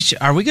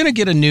Are we going to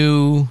get a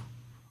new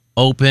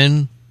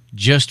open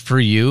just for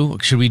you?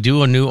 Should we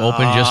do a new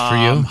open just for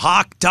you?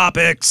 Hawk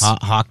Topics.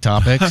 Hawk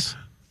Topics?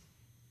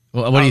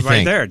 What do you think?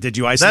 Right there. Did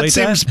you isolate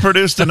that? Seems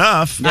produced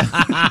enough.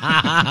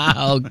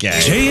 Okay.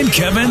 Jay and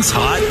Kevin's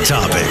Hot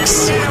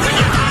Topics.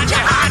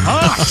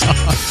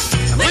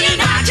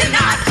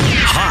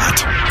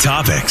 Hot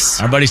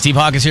Topics. Our buddy Steve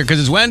Hawk is here because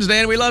it's Wednesday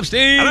and we love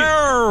Steve.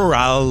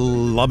 Hello.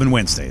 Loving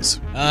Wednesdays.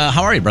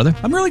 How are you, brother?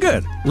 I'm really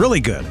good. Really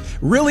good.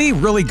 Really,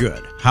 really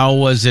good. How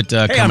was it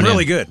coming I'm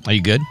really in? good. Are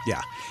you good?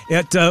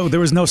 Yeah. There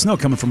was no snow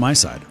coming from my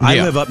side.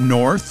 I live up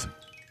north.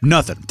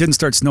 Nothing. Didn't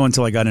start snowing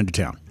until I got into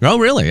town. Oh,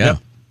 really? Yeah. Yep.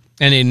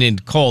 And in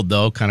cold,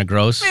 though, kind of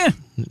gross.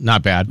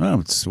 Not bad.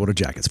 Well, it's what a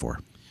jacket's for.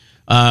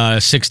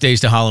 6 days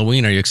to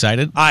Halloween. Are you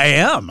excited? I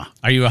am.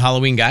 Are you a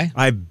Halloween guy?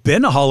 I've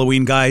been a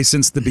Halloween guy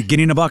since the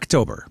beginning of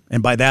October.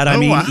 And by that, I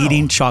mean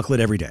eating chocolate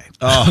every day.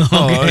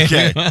 Oh,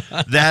 okay.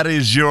 That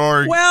is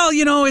your... Well,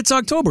 it's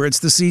October. It's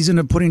the season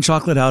of putting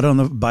chocolate out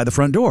by the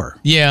front door.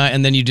 Yeah,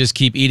 and then you just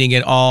keep eating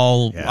it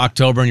all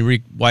October, and your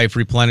wife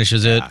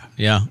replenishes it.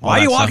 Yeah. Why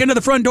are you walking to the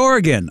front door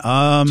again?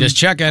 Just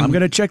checking. I'm going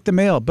to check the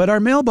mail. But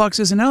our mailbox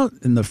isn't out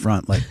in the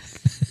front like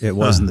it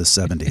was in the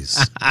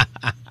 70s.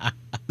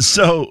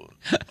 So...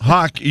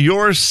 Hawk,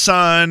 your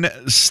son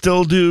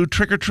still do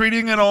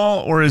trick-or-treating at all,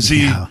 or is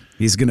he... Yeah,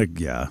 he's going to,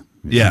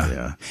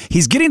 yeah.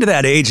 He's getting to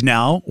that age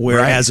now where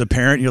as a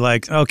parent, you're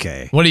like,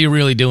 okay. What are you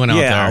really doing out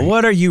there? Yeah,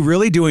 what are you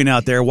really doing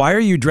out there? Why are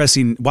you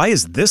dressing... Why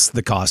is this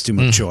the costume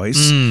of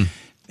choice?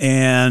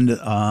 And...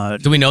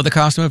 do we know the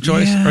costume of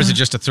choice? Or is it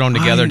just a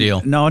thrown-together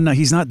deal? No,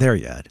 he's not there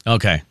yet.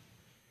 Okay.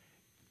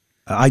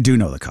 I do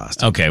know the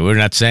costume. Okay, we're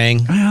not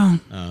saying? Well...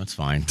 Oh, it's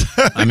fine.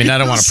 I mean, I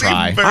don't want to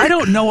pry. I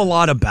don't know a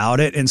lot about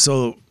it, and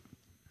so...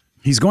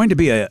 He's going to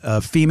be a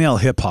female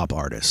hip-hop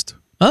artist.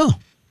 Oh.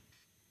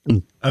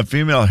 A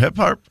female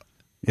hip-hop?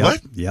 Yep,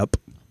 What? Yep.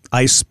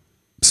 Ice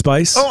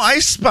Spice. Oh,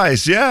 Ice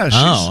Spice, yeah.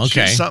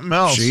 She's something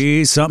else.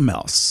 She's something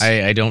else.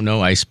 I don't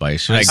know Ice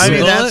Spice. Should I I mean,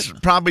 Google that's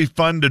it? probably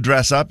fun to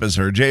dress up as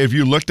her. Jay, if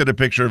you looked at a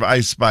picture of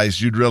Ice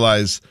Spice, you'd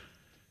realize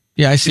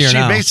Yeah, I see her she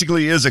now.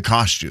 basically is a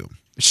costume.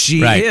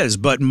 She is,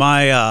 but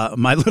my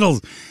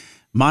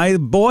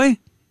boy...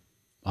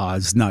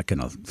 it's not going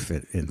to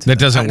fit into that.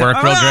 Doesn't work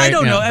real great? I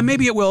don't know.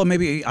 Maybe it will.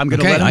 Maybe I'm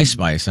going to let him. Ice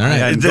Spice. All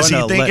right. I'm Does he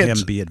going to think let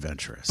it's him be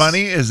adventurous.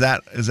 Funny? Is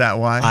that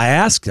why? I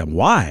asked him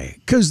why.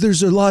 Because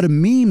there's a lot of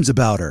memes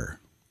about her.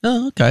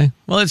 Oh, okay.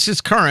 Well, it's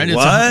just current.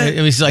 What?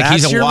 It's like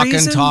That's he's a your walking,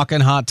 reason? talking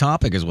hot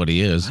topic is what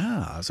he is.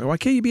 So why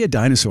can't you be a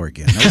dinosaur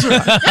again?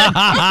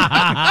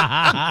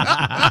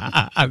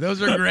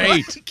 Those are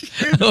great.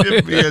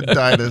 Give me a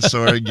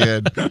dinosaur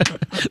again.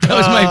 That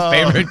was my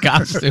favorite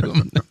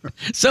costume.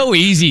 So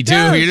easy,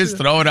 too. You just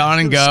throw it on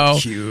and go.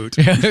 Cute.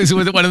 It was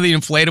with one of the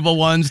inflatable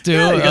ones, too.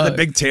 Yeah, you got the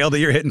big tail that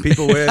you're hitting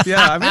people with.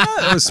 Yeah, I mean,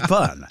 it was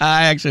fun.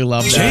 I actually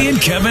love that. Jay and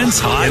Kevin's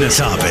Hot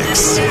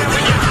Topics.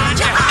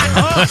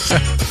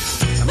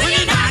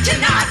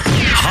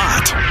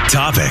 Hot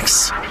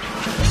Topics.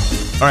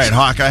 All right,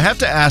 Hawk, I have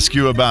to ask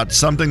you about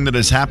something that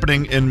is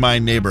happening in my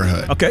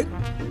neighborhood. Okay.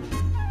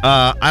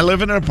 I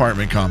live in an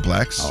apartment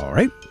complex. All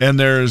right. And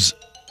there's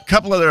a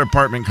couple other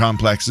apartment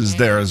complexes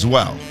there as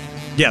well.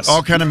 Yes.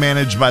 All kind of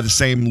managed by the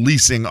same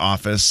leasing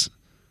office.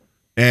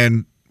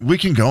 And we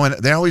can go in.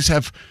 They always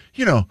have,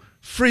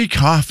 free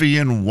coffee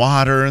and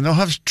water, and they'll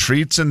have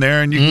treats in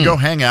there, and you can go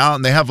hang out,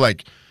 and they have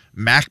like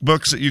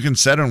MacBooks that you can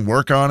set and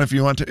work on if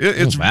you want to.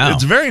 It's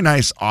a very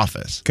nice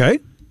office. Okay.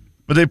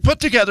 But they put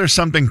together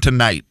something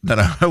tonight that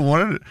I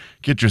wanted to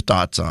get your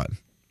thoughts on.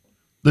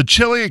 The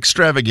chili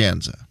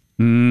extravaganza.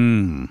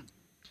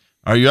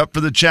 Are you up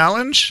for the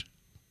challenge?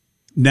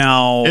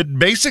 Now, It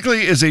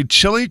basically is a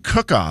chili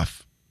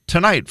cook-off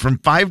tonight from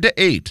 5 to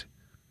 8.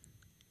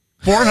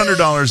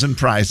 $400 in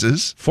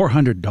prizes.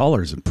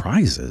 $400 in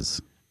prizes.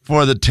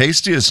 For the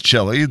tastiest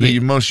chili, the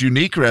most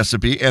unique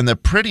recipe, and the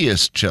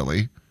prettiest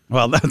chili.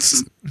 Well,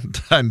 that's...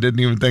 I didn't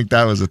even think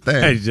that was a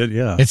thing.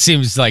 Yeah. It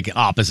seems like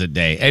opposite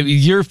day. I mean,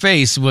 your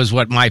face was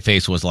what my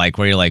face was like,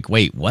 where you're like,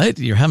 wait, what?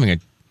 You're having a...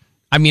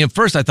 I mean, at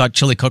first I thought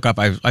chili cook-off,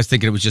 I was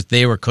thinking it was just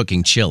they were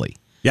cooking chili.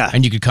 Yeah.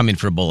 And you could come in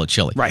for a bowl of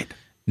chili. Right.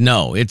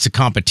 No, it's a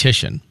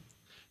competition.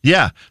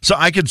 Yeah, so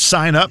I could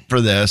sign up for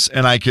this,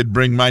 and I could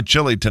bring my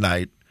chili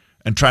tonight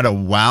and try to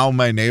wow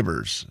my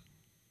neighbors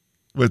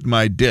with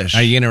my dish.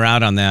 Are you in or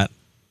out on that?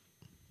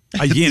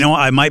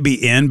 I might be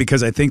in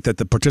because I think that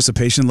the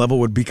participation level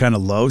would be kind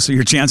of low, so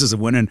your chances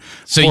of winning.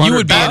 So you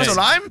would be in That's it. what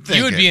I'm thinking.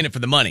 You would be in it for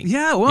the money.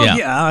 Yeah, well,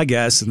 yeah, I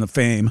guess, and the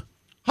fame.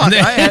 Hawk, I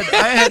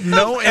had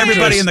no interest.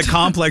 Everybody in the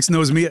complex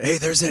knows me. Hey,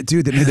 there's that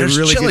dude that made there's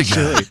the really chili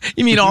good chili.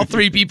 You mean all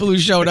three people who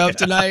showed up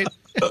tonight?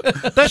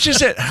 That's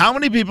just it. How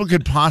many people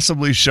could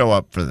possibly show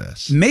up for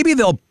this? Maybe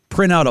they'll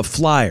print out a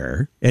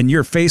flyer and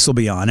your face will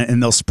be on it,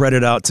 and they'll spread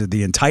it out to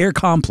the entire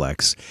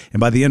complex. And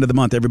by the end of the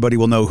month, everybody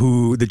will know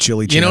who the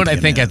chili champion is. You know what I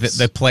think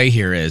the play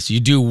here is? You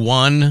do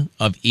one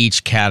of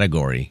each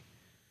category,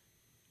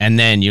 and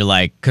then you're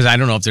like, because I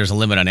don't know if there's a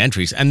limit on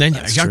entries, and then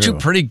aren't you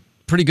pretty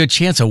good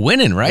chance of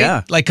winning, right?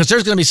 Yeah. Like, because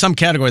there's going to be some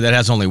category that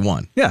has only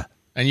one. Yeah.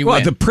 And you win.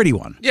 win. The pretty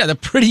one. Yeah, the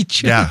pretty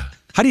chili. Yeah.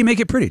 How do you make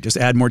it pretty? Just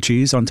add more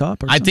cheese on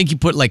top? Or I think you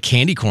put like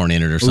candy corn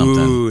in it or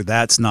something. Ooh,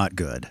 that's not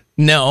good.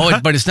 No,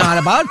 but it's not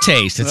about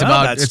taste. It's Well,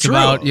 about that's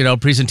true.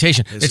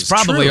 presentation. This It's is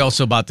probably true.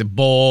 also about the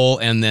bowl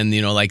and then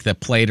like the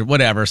plate or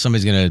whatever.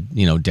 Somebody's gonna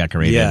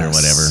decorate it or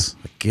whatever.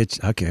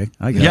 Okay,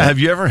 I got Yeah, it. have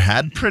you ever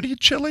had pretty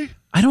chili?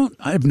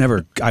 I've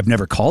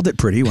never called it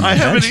pretty when I I've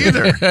had haven't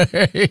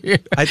chili. either.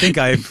 I think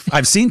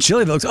I've seen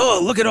chili that looks,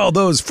 oh, look at all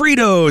those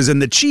Fritos and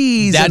the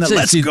cheese and the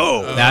let's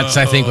go. That's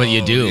I think what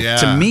you do. yeah.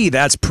 To me,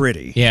 that's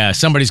pretty. Yeah,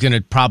 somebody's going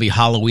to probably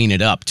Halloween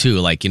it up too.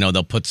 Like,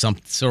 they'll put some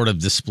sort of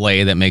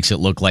display that makes it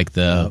look like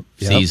the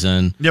Yep.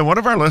 season. Yeah, one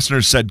of our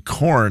listeners said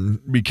corn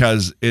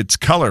because it's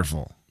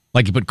colorful.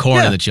 Like you put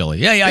corn Yeah. in the chili.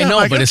 Yeah, I Yeah, know,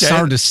 like, but it's okay.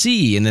 hard to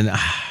see. And then,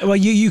 Well,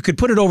 you could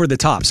put it over the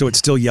top so it's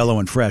still yellow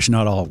and fresh,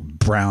 not all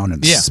brown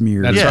and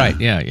smeared. that's Yeah. right.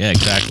 Yeah,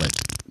 exactly.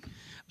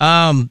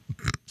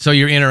 So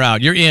you're in or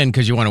out? You're in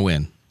because you want to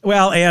win.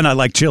 Well, and I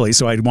like chili,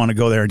 so I'd want to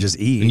go there and just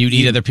eat. And you'd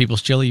eat other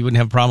people's chili? You wouldn't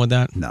have a problem with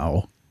that?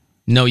 No.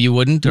 No, you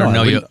wouldn't? Or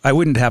I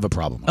wouldn't have a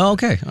problem with Oh, it.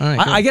 okay. All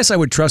right. I guess I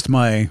would trust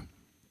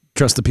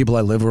the people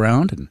I live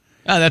around. And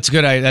That's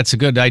good. That's a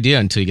good idea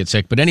until you get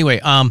sick. But anyway,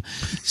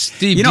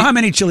 Steve, you know how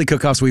many chili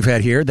cook-offs we've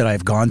had here that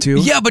I've gone to?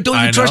 Yeah, but don't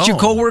you I trust your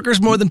know.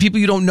 coworkers more than people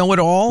you don't know at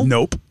all?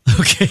 Nope.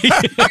 Okay,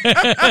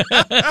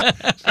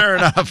 Fair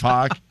enough,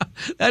 Hawk.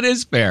 that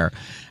is fair.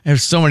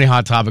 There's so many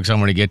hot topics I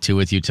want to get to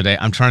with you today.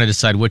 I'm trying to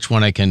decide which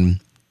one I can.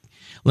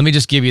 Let me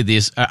just give you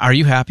these. Are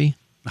you happy?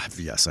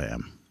 Yes, I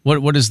am.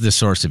 What is the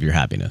source of your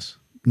happiness?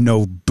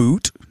 No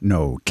boot,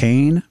 no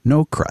cane,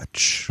 no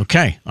crutch.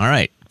 Okay, all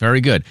right,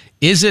 very good.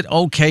 Is it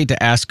okay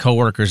to ask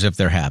coworkers if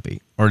they're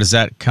happy, or does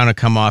that kind of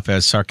come off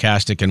as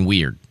sarcastic and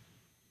weird?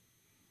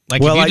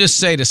 Like Well, if you I- just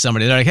say to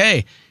somebody, they're like,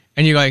 "Hey,"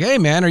 and you're like, "Hey,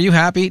 man, are you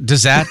happy?"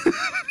 Does that?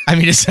 I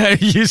mean, is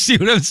that you see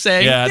what I'm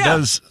saying? Yeah, it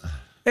does.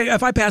 Hey,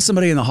 if I pass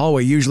somebody in the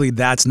hallway, usually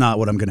that's not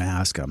what I'm going to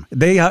ask them.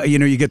 They,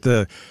 you get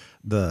the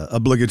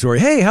obligatory,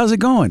 hey, how's it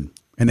going?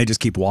 And they just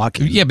keep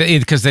walking. Yeah, but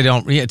because they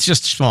don't. Yeah, it's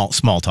just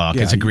small talk.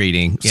 Yeah. It's a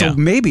greeting. So Yeah.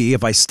 maybe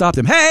if I stop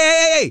them,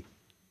 hey,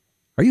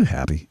 are you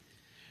happy?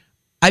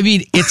 I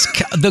mean, it's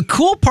the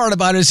cool part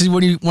about it is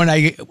when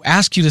I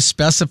ask you to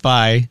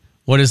specify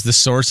what is the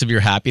source of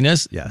your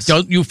happiness. Yes.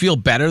 Don't you feel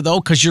better though?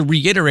 Because you're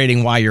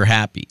reiterating why you're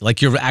happy.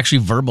 Like you're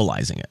actually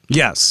verbalizing it.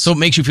 Yes. So it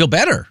makes you feel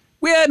better.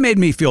 Well, it made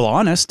me feel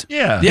honest.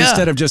 Yeah.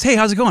 Instead of just, hey,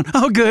 how's it going?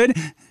 Oh, good.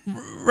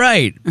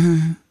 Right.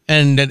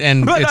 And But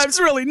it's, it's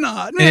really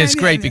not. and it's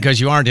great because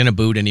you aren't in a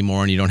boot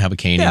anymore and you don't have a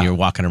cane Yeah. and you're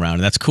walking around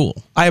and that's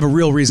cool. I have a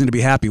real reason to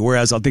be happy,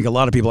 whereas I think a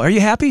lot of people, are you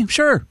happy?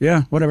 Sure.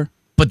 Yeah, whatever.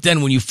 But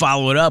then when you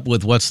follow it up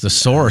with what's the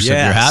source of your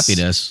Yes.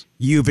 happiness.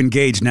 You've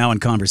engaged now in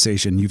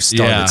conversation. You've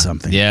started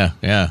something. Yeah.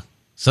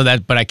 So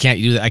but I can't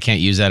use that. I can't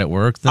use that at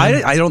work.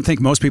 Then? I don't think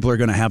most people are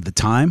going to have the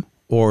time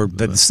or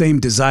the same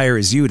desire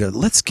as you to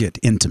let's get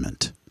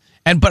intimate.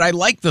 But I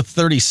like the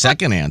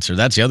 30-second answer.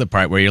 That's the other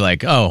part where you're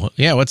like, oh,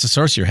 yeah, what's the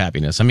source of your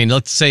happiness? I mean,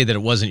 let's say that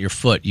it wasn't your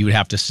foot. You would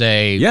have to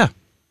say, Yeah.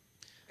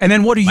 And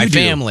then what do you my do?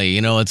 family.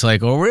 It's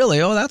like, oh,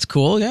 really? Oh, that's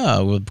cool. Yeah,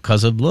 well,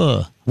 because of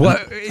blah.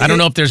 What- I don't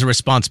know if there's a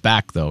response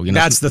back, though.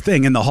 That's the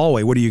thing in the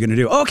hallway. What are you going to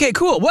do? Okay,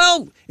 cool.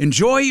 Well,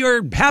 enjoy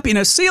your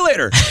happiness. See you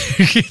later.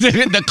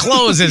 the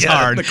close is Yeah,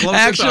 hard. the close is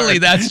Actually,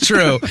 hard. that's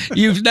true.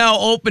 You've now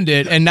opened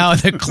it, and now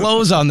the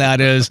close on that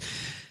is,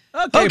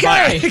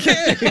 okay.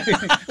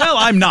 Well,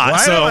 I'm not.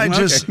 Why so don't I okay.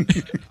 just?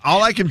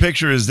 All I can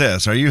picture is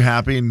this: are you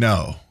happy?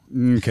 No.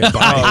 Okay, bye.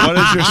 Oh, what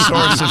is your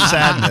source of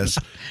sadness?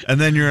 And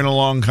then you're in a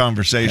long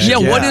conversation. Yeah,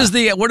 Yeah. what is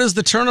the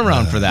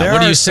turnaround for that? There What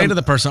do are you say some- to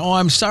the person? Oh,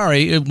 I'm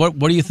sorry. What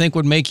do you think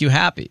would make you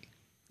happy?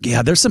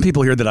 Yeah, there's some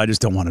people here that I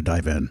just don't want to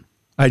dive in.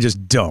 I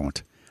just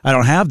don't. I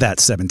don't have that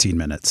 17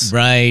 minutes.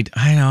 Right.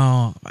 I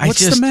know.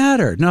 What's the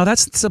matter? No,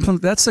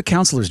 that's a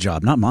counselor's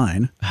job, not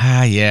mine.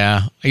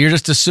 Yeah. You're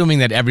just assuming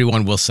that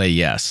everyone will say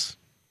yes.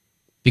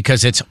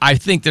 Because I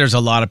think there's a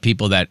lot of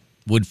people that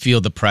would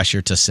feel the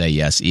pressure to say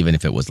yes, even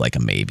if it was like a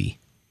maybe.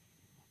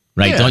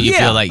 Right? Yeah. Don't you Yeah,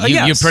 feel like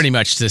yes. you're pretty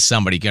much to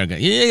somebody going,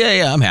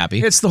 yeah, I'm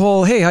happy. It's the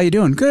whole, hey, how you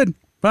doing? Good,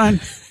 fine.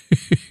 I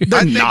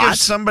think not. if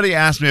somebody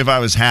asked me if I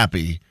was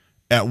happy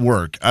at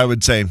work, I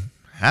would say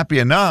happy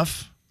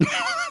enough.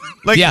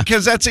 Yeah.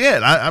 Because that's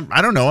it.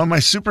 I don't know. Am I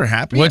super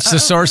happy? What's the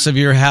source of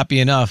your happy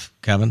enough,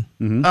 Kevin?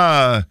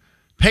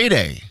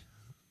 Payday?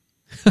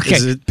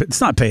 Okay.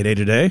 It's not payday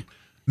today.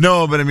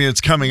 No, but I mean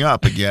it's coming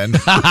up again.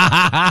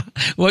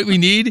 What we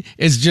need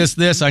is just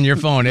this on your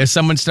phone. If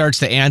someone starts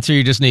to answer,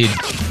 you just need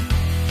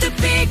The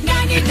big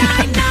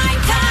 99.9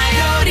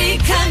 Coyote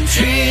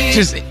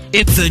Country.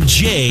 It's the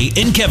Jay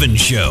and Kevin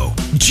Show.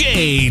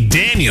 Jay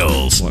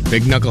Daniels. What,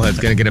 Big Knucklehead's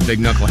going to get a Big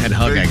Knucklehead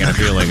hug, I got a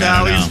feeling.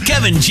 I don't know.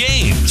 Kevin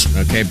James.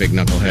 Okay, Big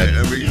Knucklehead.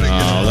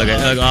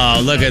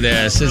 Look at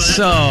this. It's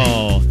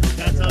so...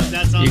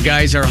 You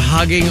guys are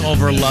hugging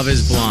over Love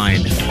is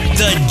Blind.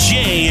 The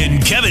Jay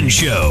and Kevin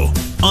Show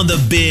on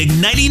the Big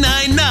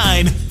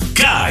 99.9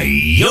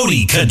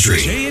 Coyote Country.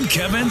 Jay and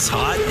Kevin's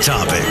Hot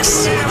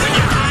Topics.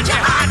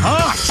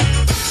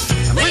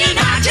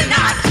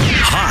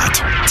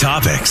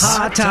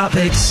 Hot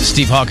Topics.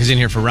 Steve Hawk is in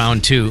here for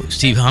round two.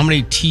 Steve, how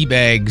many tea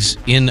bags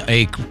in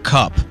a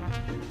cup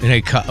In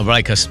a cup,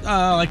 like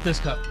this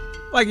cup.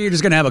 Like you're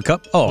just gonna have a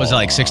cup. Oh, Was it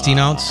like 16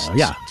 ounce?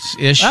 Yeah.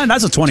 Ish.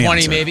 That's a 20 20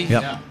 ouncer. maybe.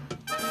 Yep. Yeah.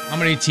 How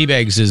many tea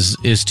bags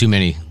is too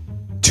many?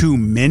 Too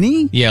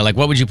many? Yeah. Like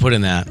what would you put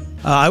in that?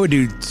 I would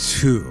do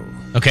 2.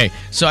 Okay.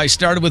 So I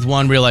started with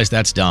 1. Realized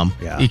that's dumb.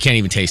 Yeah. You can't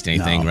even taste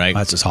anything, No, right?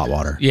 That's just hot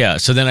water. Yeah.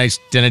 So then I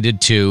did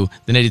 2.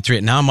 Then I did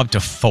 3. Now I'm up to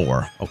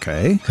 4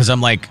 Okay. because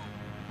I'm like,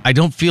 I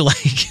don't feel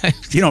like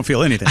You don't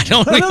feel anything.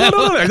 don't-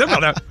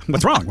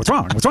 What's wrong? What's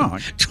wrong? What's wrong?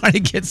 trying to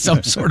get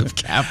some sort of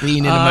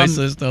caffeine into my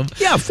system.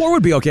 Yeah, 4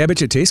 would be okay. I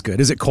bet you it tastes good.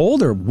 Is it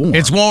cold or warm?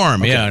 It's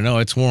warm. Yeah. No,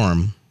 it's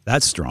warm.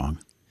 That's strong.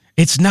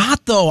 It's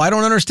not though. I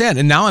don't understand.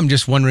 And now I'm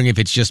just wondering if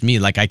it's just me,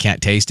 like I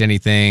can't taste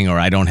anything, or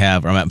I don't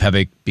have, or have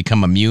I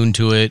become immune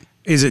to it.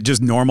 Is it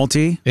just normal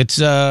tea? It's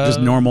Just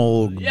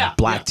normal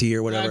black tea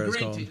or whatever it's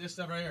called. This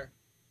stuff right here.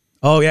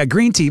 Oh yeah,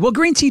 green tea. Well,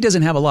 green tea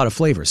doesn't have a lot of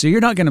flavor, so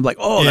you're not going to be like,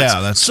 oh,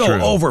 that's so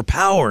true.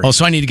 overpowering. Oh,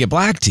 so I need to get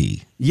black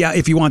tea. Yeah,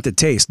 if you want the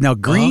taste. Now,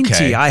 green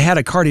Okay. tea. I had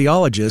a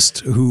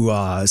cardiologist who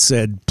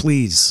said,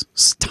 please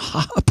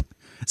stop.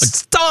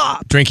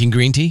 Stop. Drinking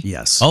green tea?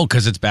 Yes. Oh,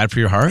 because it's bad for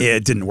your heart?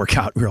 It didn't work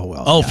out real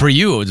well. Oh, for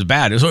you, it was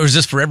bad. Or is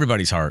this for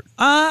everybody's heart?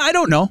 I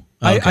don't know.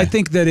 Okay. I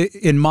think that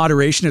in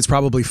moderation, it's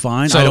probably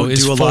fine. So I don't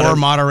is do a for lot of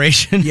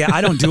moderation? Yeah,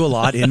 I don't do a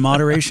lot in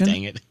moderation.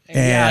 Dang it.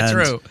 Yeah, And,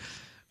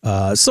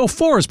 true. So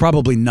 4 is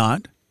probably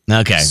not.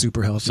 Okay.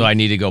 Super healthy. So I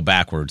need to go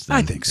backwards then.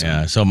 I think so.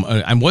 Yeah. So,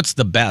 and what's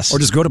the best? Or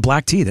just go to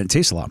black tea. Then it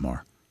tastes a lot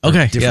more.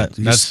 Okay. Different.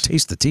 Yeah. You just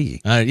taste the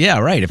tea. Yeah,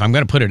 right. If I'm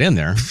going to put it in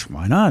there.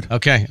 Why not?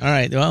 Okay. All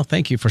right. Well,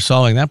 thank you for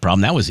solving that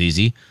problem. That was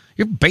easy.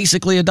 You're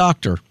basically a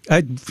doctor.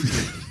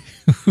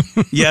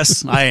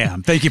 Yes, I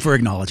am. Thank you for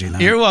acknowledging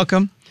that. You're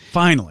welcome.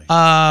 Finally.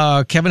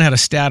 Kevin had a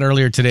stat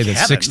earlier today that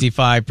Kevin?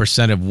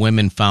 65% of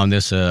women found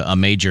this a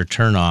major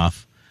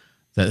turnoff.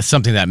 That's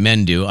something that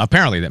men do.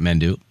 Apparently, that men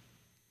do.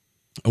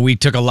 We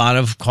took a lot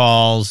of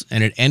calls,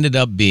 and it ended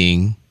up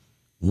being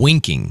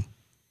winking.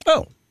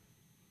 Oh.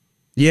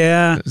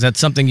 Yeah. Is that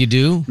something you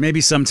do?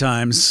 Maybe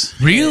sometimes.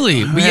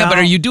 Really? But yeah, but Well-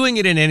 are you doing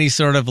it in any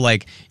sort of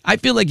like? I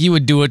feel like you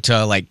would do it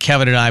to like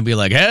Kevin and I, be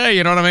like, "Hey,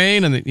 you know what I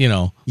mean?"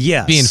 And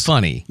Yes. being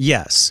funny.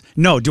 Yes.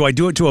 No. Do I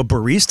do it to a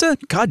barista?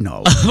 God,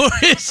 no.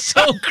 It's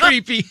so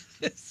creepy.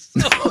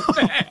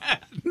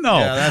 No.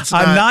 that's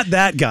I'm not- not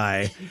that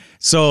guy.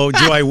 So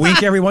do I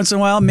wink every once in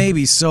a while?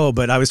 Maybe so,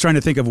 but I was trying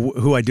to think of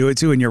who I do it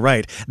to, and you're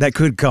right. That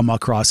could come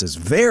across as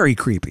very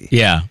creepy.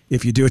 Yeah.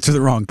 If you do it to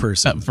the wrong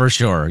person. For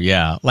sure,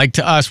 yeah. Like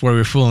to us, where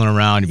we're fooling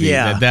around.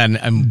 Yeah.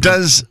 Then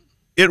Does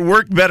it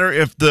work better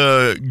if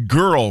the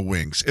girl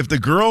winks? If the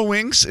girl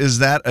winks, is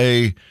that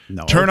a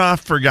No. turnoff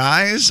for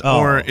guys,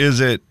 or is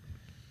it?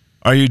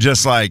 Are you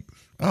just like,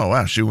 oh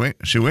wow, she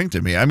winked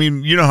at me? I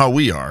mean, you know how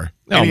we are.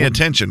 Any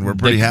attention, we're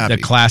pretty happy.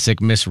 The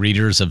classic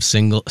misreaders of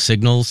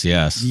signals.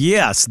 Yes.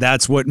 Yes,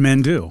 that's what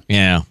men do.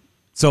 Yeah.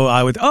 So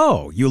I would,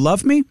 oh, you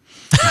love me?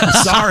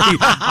 Sorry,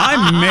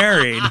 I'm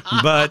married,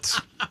 but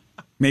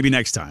maybe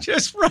next time.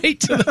 Just right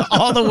to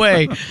all the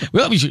way.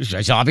 Well,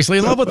 she's obviously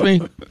in love with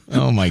me.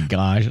 Oh my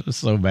gosh, it's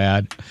so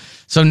bad.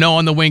 So no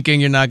on the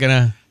winking. You're not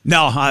gonna.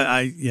 No,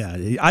 I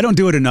don't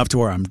do it enough to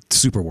where I'm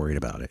super worried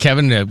about it.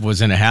 Kevin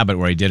was in a habit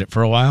where he did it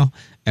for a while,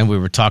 and we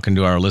were talking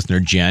to our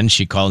listener Jen.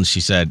 She called and she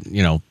said,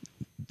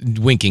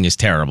 winking is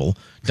terrible.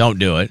 Don't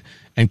do it.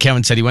 And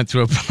Kevin said he went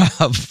through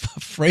a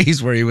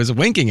phrase where he was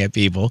winking at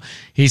people.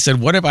 He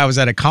said, "What if I was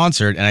at a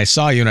concert and I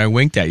saw you and I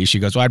winked at you?" She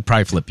goes, "Well, I'd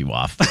probably flip you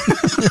off."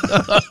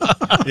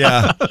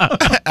 Yeah,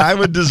 I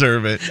would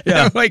deserve it.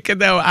 Yeah, like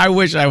no, I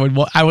wish I would.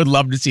 I would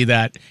love to see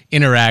that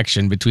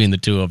interaction between the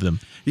two of them.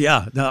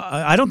 Yeah, no,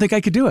 I don't think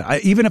I could do it.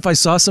 Even if I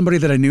saw somebody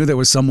that I knew that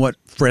was somewhat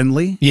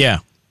friendly, Yeah.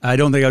 I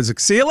don't think I was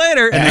like, see you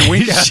later, and then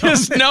wink at them.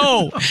 Just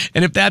no.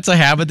 And if that's a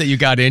habit that you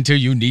got into,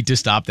 you need to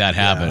stop that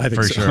habit I think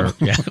for so. sure.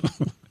 Yeah.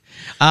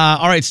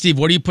 All right, Steve,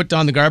 what do you put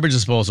down the garbage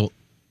disposal?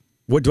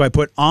 What do I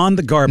put on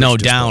the garbage No,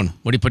 disposal? down.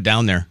 What do you put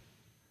down there?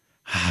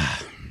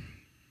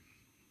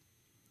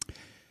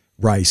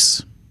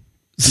 Rice.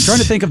 I'm trying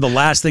to think of the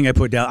last thing I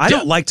put down. I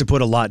don't like to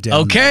put a lot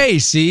down. Okay,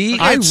 see?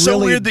 It's so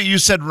really- weird that you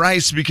said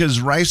rice, because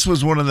rice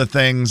was one of the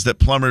things that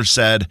plumbers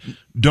said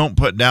don't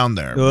put down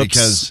there. Oops.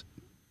 Because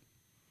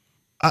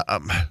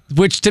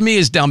Which to me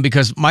is dumb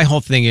because my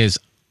whole thing is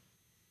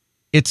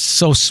it's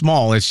so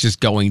small. It's just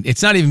going.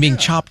 It's not even being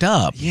chopped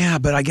up. Yeah,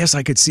 but I guess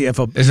I could see if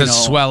a Is it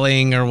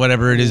swelling or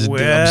whatever it is,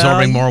 Well,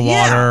 absorbing more yeah.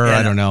 water? Yeah,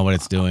 I don't know what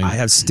it's doing. I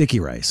have sticky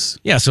rice.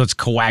 Yeah, so it's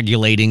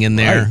coagulating in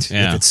there. Right.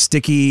 Yeah. If it's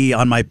sticky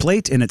on my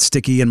plate and it's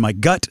sticky in my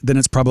gut, then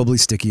it's probably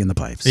sticky in the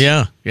pipes.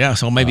 yeah.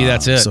 So maybe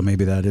that's it. So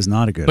maybe that is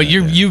not a good But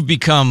idea. you've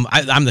become.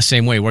 I'm the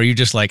same way. Where you're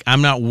just like,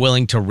 I'm not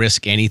willing to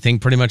risk anything.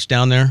 Pretty much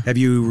down there. Have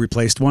you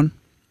replaced one?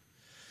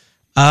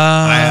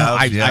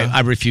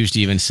 I refuse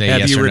to even say Have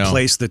yes you or no.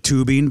 replaced the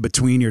tubing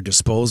between your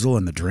disposal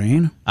and the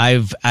drain?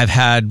 I've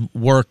had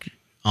work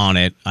on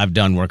it. I've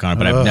done work on it,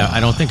 but I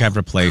don't think I've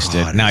replaced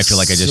it. Now I feel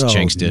like I just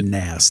jinxed it.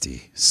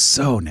 Nasty.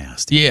 So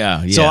nasty.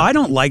 Yeah. So I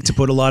don't like to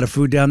put a lot of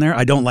food down there.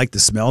 I don't like the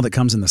smell that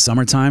comes in the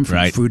summertime from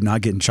Right. food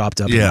not getting chopped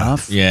up Yeah.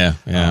 enough. Yeah.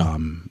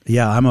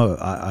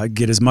 I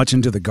get as much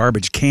into the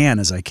garbage can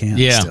as I can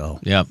Yeah. still.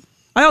 Yep.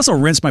 I also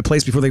rinse my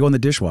plates before they go in the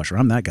dishwasher.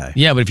 I'm that guy.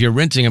 Yeah, but if you're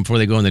rinsing them before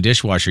they go in the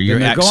dishwasher, you're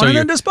they're going in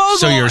the disposal.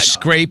 So you're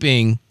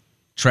scraping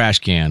trash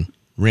can,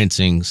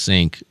 rinsing,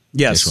 sink,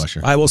 Yes,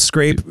 dishwasher. I will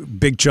scrape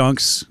big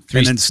chunks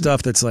and then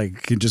stuff that's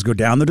like can just go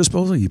down the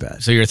disposal. You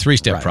bet. So you're a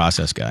 3-step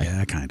process guy.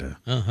 Yeah, kind of.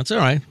 Oh, that's all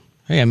right.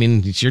 Hey, I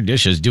mean, it's your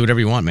dishes. Do whatever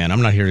you want, man.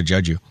 I'm not here to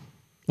judge you.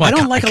 Well, I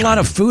don't like a lot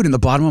of food in the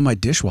bottom of my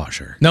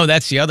dishwasher. No,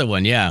 that's the other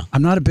one. Yeah.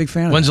 I'm not a big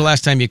fan of When's that. the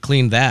last time you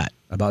cleaned that?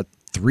 About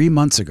 3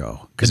 months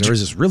ago, because there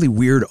was this really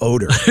weird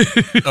odor.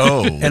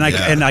 Oh, And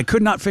I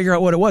could not figure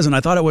out what it was, and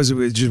I thought it was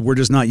just, we're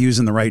just not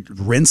using the right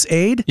rinse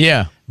aid.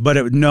 Yeah.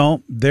 But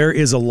no, there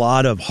is a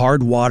lot of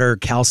hard water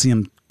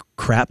calcium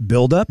crap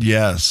buildup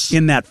yes.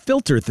 in that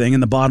filter thing in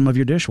the bottom of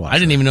your dishwasher. I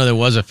didn't even know there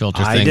was a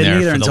filter I thing didn't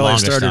there either for the until I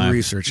longest started time.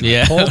 researching.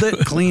 Yeah. I pulled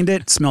it, cleaned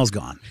it, smells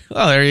gone.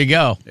 Oh, there you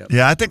go.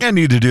 Yeah, I think I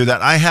need to do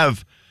that.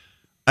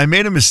 I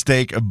made a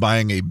mistake of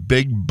buying a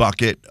big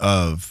bucket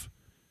of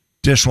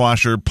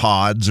dishwasher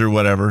pods or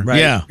whatever. Right?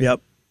 Yeah.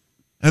 Yep.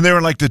 And they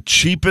were like the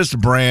cheapest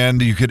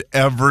brand you could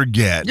ever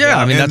get. Yeah,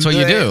 I mean, that's what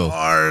you they do.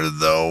 Are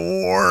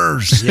the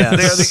worst. Yes.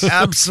 They are the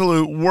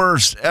absolute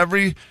worst.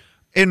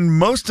 In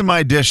most of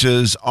my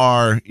dishes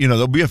are,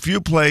 there'll be a few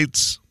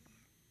plates,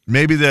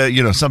 maybe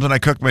something I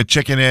cook my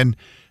chicken in,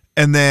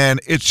 and then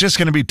it's just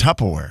going to be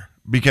Tupperware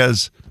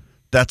because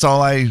that's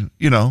all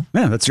Yeah,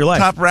 that's your life.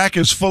 top rack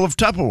is full of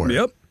Tupperware.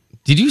 Yep.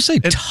 Did you say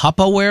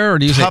Tupperware or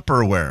do you say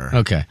Tupperware.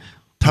 Okay.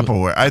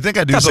 Tupperware. I think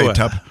I do say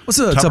Tupperware. What's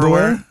a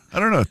Tupperware? I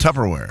don't know.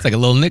 Tupperware. It's like a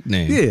little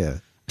nickname. Yeah.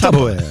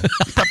 Tupperware.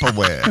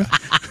 Tupperware.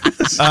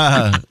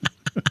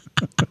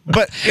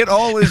 But it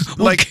all is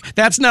like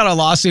That's not a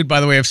lawsuit, by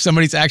the way, if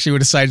somebody's actually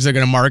decides they're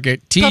going to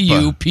market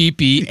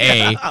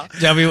TUPPAWARE.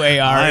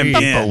 I'm in.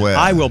 Tupperware.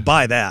 I will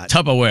buy that.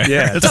 Tupperware.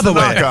 Yeah, it's the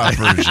Tupperware. knockoff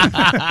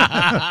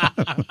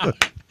version.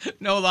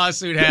 No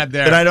lawsuit had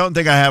there. And I don't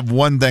think I have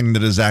one thing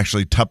that is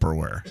actually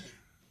Tupperware.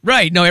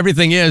 Right. No,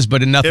 everything is,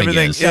 but nothing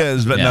Everything is.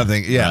 is, but Yeah.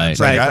 nothing. Yeah. Right. It's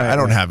like, Right, I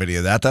don't right. have any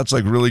of that. That's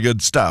like really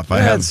good stuff.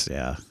 That's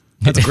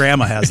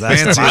grandma has that.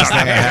 Fanciest thing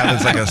I have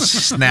is like a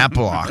snap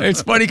lock.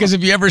 It's funny because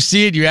if you ever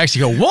see it, you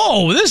actually go,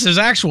 whoa, this is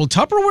actual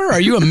Tupperware? Are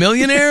you a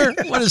millionaire?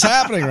 What is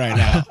happening right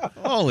now?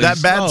 Holy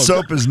That bad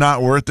smoke. soap is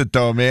not worth it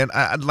though, man.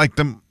 I like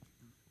the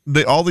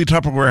Aldi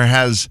Tupperware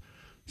has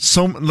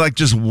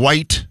just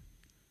white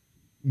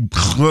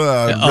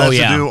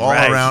residue all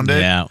Right. around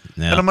it. Yeah.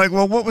 And I'm like,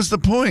 well, what was the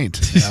point?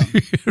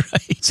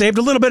 Saved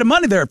a little bit of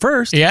money there at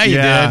first. Yeah, you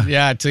did.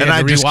 Yeah, until you and had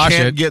I to just rewash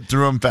can't it. get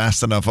through them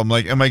fast enough. I'm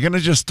like, am I going to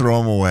just throw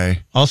them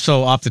away?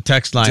 Also, off the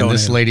text line, Donate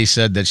this them. lady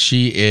said that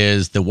she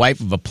is the wife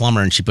of a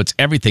plumber and she puts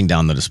everything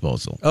down the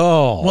disposal.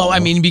 Oh. Well, I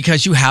mean,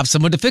 because you have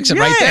someone to fix it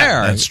right Yeah,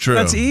 there. That's true.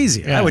 That's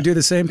easy. Yeah. I would do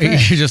the same thing. You're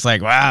just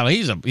like, wow,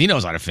 he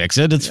knows how to fix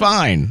it. It's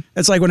fine.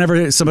 It's like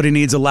whenever somebody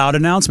needs a loud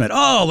announcement.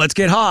 Oh, let's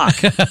get Hawk.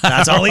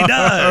 That's all he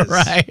does.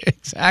 Right,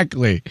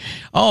 exactly.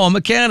 Oh, a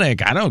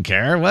mechanic. I don't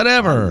care.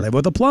 Whatever. Live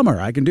with a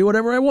plumber. I can do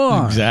whatever I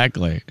want.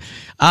 Exactly.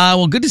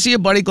 Well, good to see you,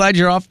 buddy. Glad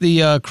you're off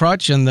the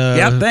crutch and the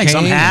Yep, thanks.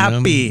 I'm cane and,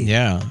 happy.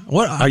 yeah.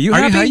 What Are you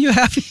happy? Are you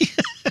happy?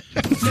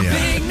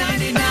 Big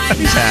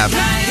 99.9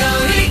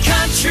 Coyote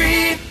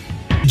Country.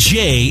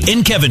 Jay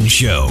and Kevin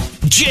Show.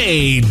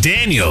 Jay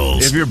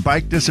Daniels. If your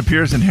bike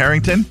disappears in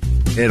Harrington,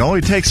 it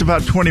only takes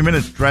about 20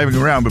 minutes driving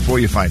around before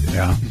you find it.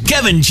 Yeah.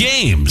 Kevin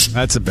James.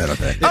 That's a better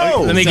thing.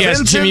 Oh, Let me guess,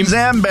 Vincent Timmy-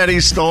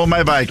 Zambetti stole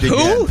my bike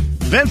again. Who?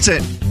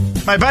 Vincent,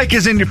 my bike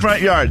is in your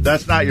front yard.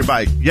 That's not your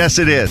bike. Yes,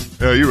 it is.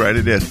 Oh, you're right,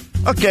 it is.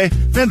 Okay,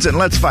 Vincent,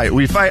 let's fight.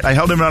 We fight. I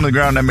held him on the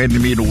ground. I made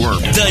him eat a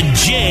worm. The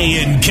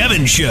Jay and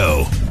Kevin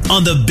Show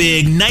on the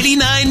Big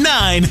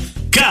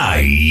 99.9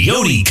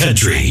 Coyote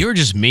Country. You're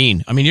just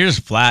mean. I mean, you're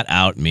just flat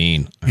out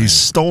mean. He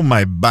stole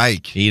my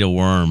bike. Eat a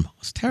worm.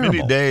 It's terrible.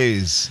 Many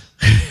days.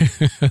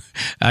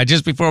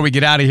 Just before we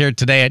get out of here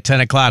today at 10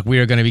 o'clock, we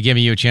are going to be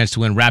giving you a chance to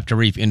win Raptor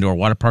Reef Indoor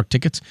Water Park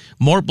tickets,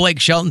 more Blake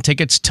Shelton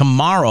tickets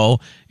tomorrow,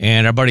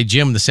 and our buddy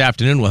Jim this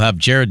afternoon will have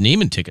Jared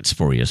Neiman tickets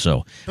for you.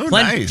 So Oh,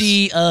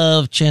 plenty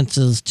of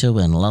chances to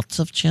win. Lots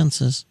of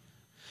chances.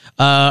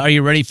 Are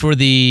you ready for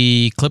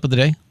the clip of the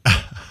day?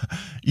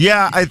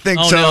 Yeah, I think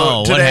Oh, so. no.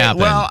 What Today,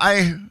 happened? well,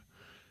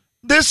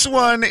 this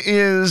one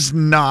is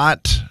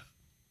not.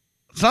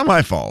 It's not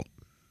my fault.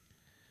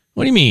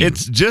 What do you mean?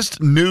 It's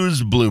just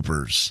news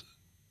bloopers.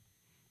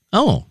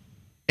 Oh.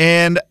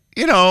 And,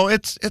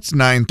 it's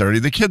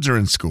 9:30. The kids are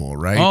in school,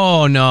 right?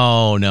 Oh,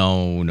 no.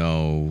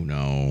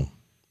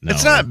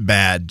 It's not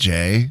bad,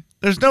 Jay.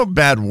 There's no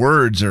bad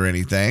words or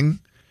anything.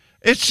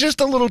 It's just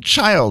a little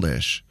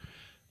childish.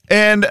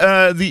 And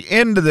the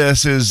end of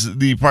this is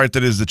the part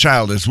that is the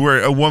childish,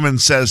 where a woman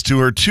says to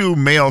her two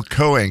male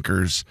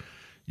co-anchors,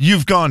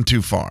 "You've gone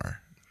too far."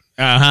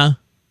 Uh-huh.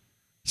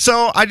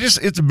 So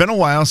it's been a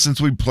while since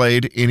we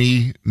played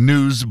any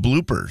news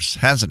bloopers,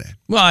 hasn't it?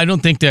 Well, I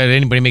don't think that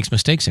anybody makes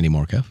mistakes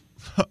anymore, Kev.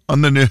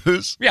 On the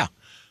news? Yeah.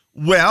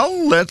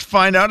 Well, let's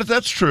find out if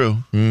that's true.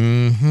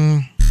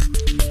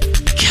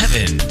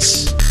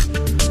 Kevin's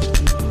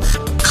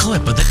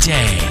clip of the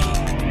day.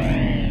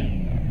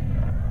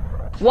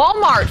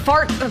 Walmart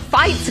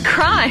fights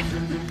crime.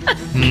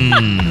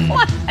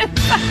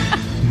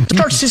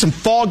 Start to see some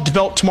fog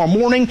develop tomorrow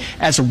morning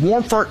as a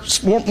warm front starts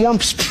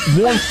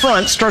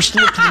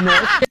to look to the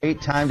north.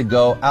 Great time to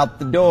go out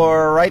the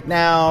door right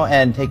now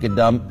and take a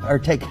dump or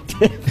take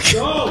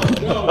no.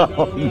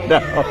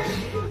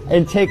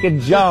 And take a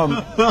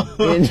jump.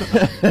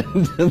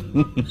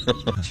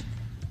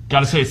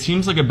 Gotta say, it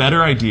seems like a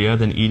better idea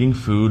than eating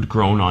food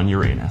grown on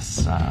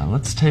Uranus.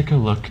 Let's take a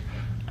look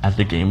at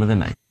the game of the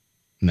night.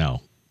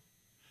 No.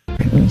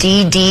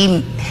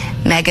 DD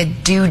Mega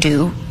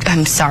Doo-Doo.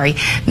 I'm sorry,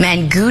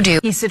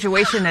 Mangudu.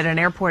 Situation at an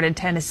airport in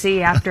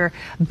Tennessee after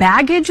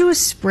baggage was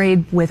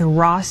sprayed with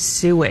raw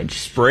sewage.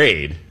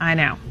 Sprayed? I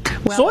know.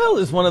 Well, soil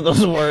is one of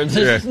those words.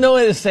 There's no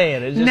way to say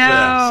it. It just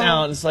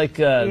sounds like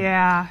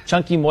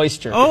chunky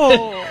moisture.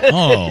 Oh.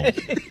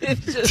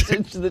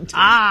 it's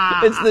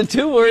the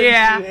two words you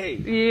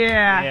hate.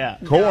 Yeah.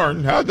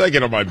 Corn? How'd that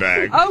get on my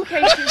bag?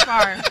 Okay, too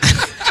far.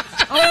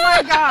 Oh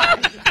my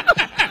God.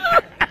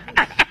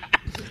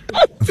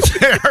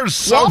 They are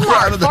so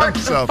proud of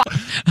themselves.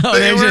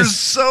 They were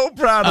so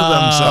proud of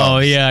themselves. Oh,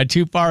 yeah.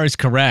 Too far is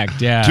correct.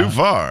 Yeah. Too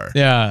far.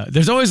 Yeah.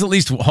 There's always at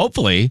least,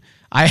 hopefully,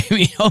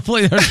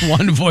 hopefully there's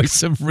one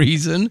voice of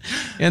reason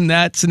in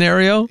that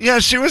scenario. Yeah,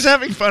 she was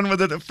having fun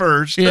with it at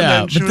first.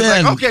 Yeah. And then she was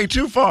like, okay,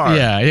 too far.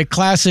 Yeah. A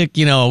classic,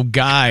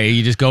 guy.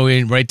 You just go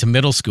in right to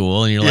middle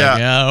school and you're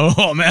like,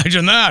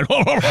 imagine that.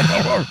 Oh,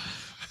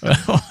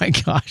 my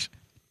gosh.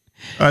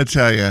 I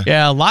tell you.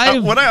 Yeah,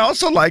 live. What I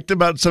also liked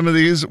about some of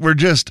these were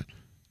just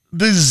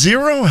the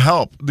zero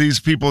help these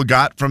people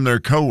got from their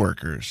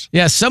coworkers.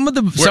 Yeah, some of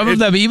them,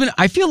 even,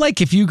 I feel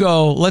like if you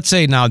go, let's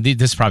say now,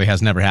 this probably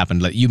has never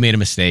happened, like you made a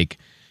mistake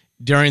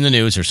during the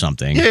news or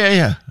something.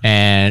 Yeah.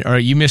 Or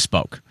you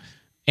misspoke.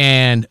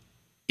 And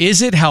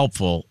is it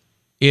helpful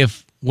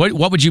if,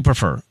 what would you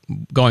prefer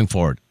going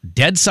forward?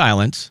 Dead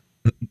silence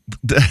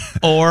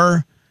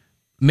or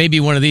maybe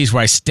one of these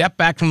where I step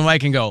back from the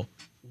mic and go,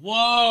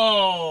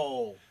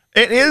 whoa.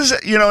 It is,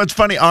 it's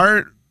funny.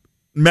 Our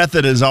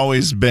method has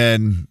always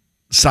been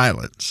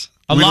silence.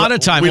 A lot of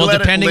time,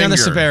 depending on the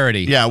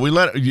severity. Yeah,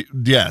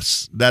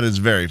 yes, that is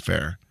very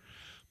fair.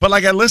 But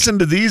I listened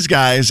to these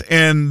guys,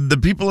 and the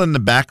people in the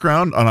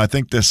background on, I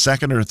think, the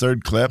second or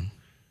third clip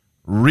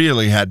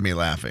really had me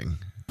laughing.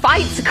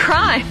 Fights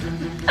crime.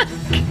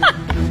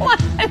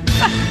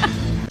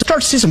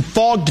 Start to see some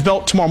fog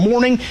develop tomorrow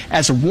morning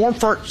as a warm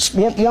front starts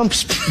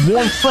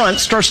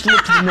to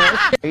look to the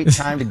north. Great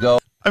time to go.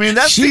 I mean,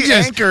 that's the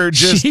anchor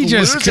just losing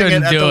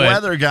it at the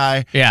weather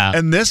guy. Yeah.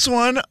 And this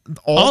one,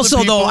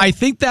 though, I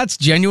think that's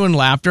genuine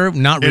laughter,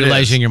 not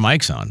realizing your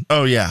mic's on.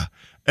 Oh, yeah.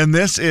 And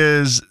this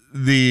is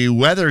the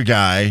weather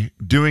guy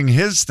doing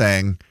his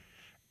thing,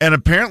 and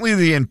apparently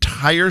the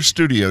entire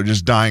studio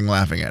just dying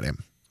laughing at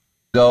him.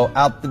 Go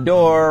out the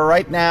door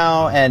right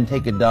now and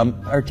take a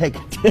dump or take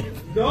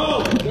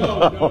no.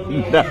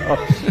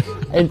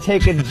 And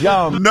take a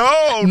jump.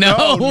 No.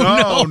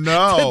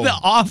 The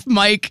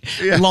off-mic,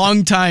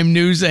 long-time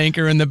news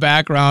anchor in the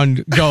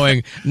background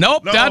going,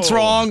 nope, that's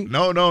wrong.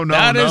 No.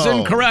 That is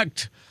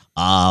incorrect.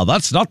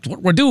 That's not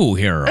what we do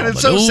here. And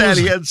it's so sad.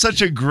 He had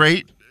such a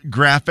great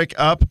graphic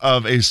up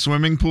of a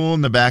swimming pool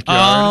in the backyard.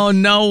 Oh,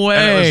 no way.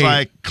 And it was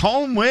like,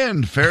 calm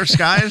wind, fair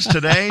skies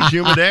today,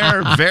 humid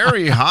air,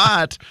 very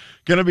hot.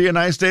 Going to be a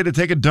nice day to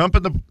take a jump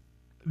in the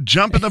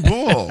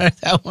pool.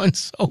 That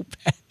one's so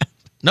bad.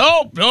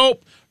 Nope.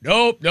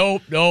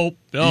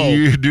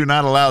 You do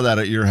not allow that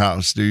at your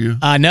house, do you?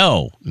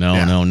 No. We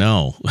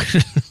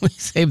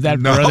save that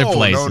for other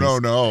places.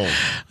 No.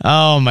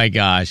 Oh, my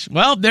gosh.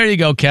 Well, there you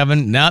go,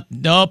 Kevin.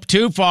 Nope,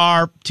 too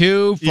far.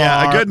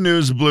 Yeah, a good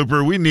news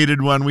blooper. We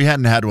needed one. We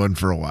hadn't had one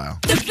for a while.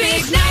 The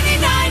big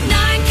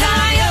 99.9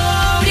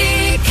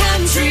 Coyote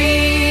Country.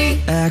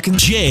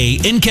 Jay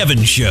and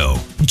Kevin Show.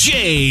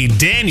 Jay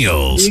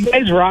Daniels. You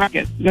guys rock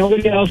it.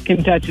 Nobody else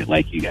can touch it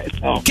like you guys.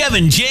 Oh.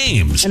 Kevin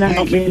James. And I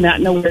don't mean that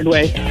in a weird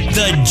way.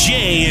 The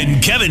Jay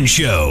and Kevin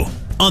Show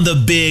on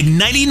the big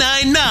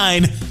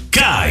 99.9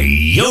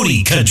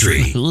 Coyote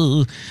Country.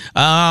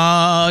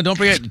 Don't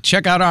forget to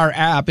check out our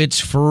app. It's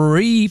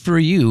free for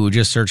you.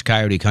 Just search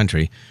Coyote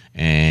Country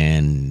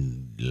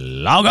and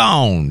log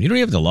on. You don't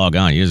even have to log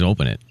on. You just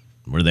open it.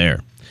 We're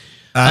there.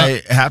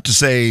 I have to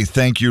say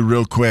thank you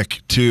real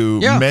quick to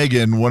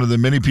Megan, one of the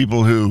many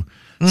people who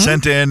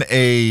sent in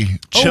a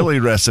chili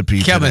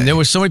recipe Kevin, today. there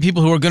were so many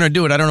people who were going to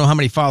do it. I don't know how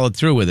many followed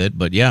through with it,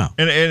 but yeah.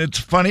 And it's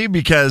funny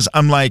because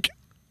I'm like,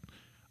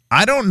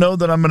 I don't know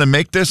that I'm going to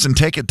make this and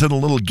take it to the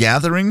little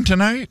gathering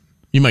tonight.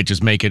 You might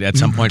just make it at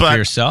some point for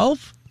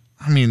yourself.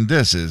 I mean,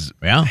 this is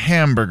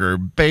hamburger,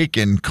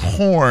 bacon,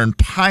 corn,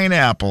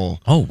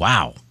 pineapple. Oh,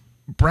 wow.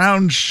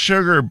 Brown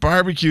sugar,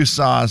 barbecue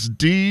sauce,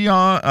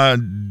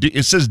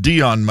 it says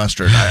Dion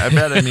mustard. I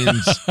bet it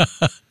means.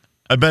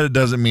 I bet it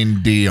doesn't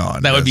mean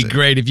Dion. That would be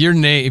great if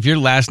your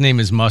last name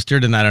is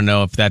Mustard, and I don't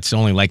know if that's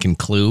only like in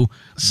Clue.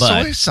 But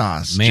soy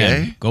sauce,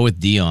 man, Jay. go with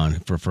Dion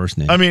for first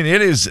name. I mean,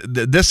 it is.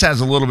 This has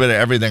a little bit of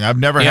everything. I've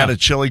never had a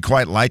chili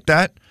quite like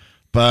that,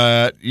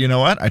 but you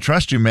know what? I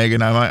trust you,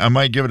 Megan. I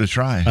might give it a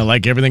try. I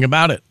like everything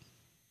about it.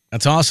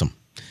 That's awesome.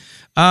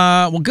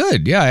 Well,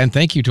 good. Yeah, and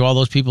thank you to all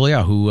those people,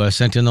 who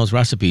sent in those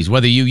recipes,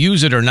 whether you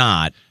use it or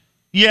not.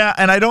 Yeah,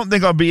 and I don't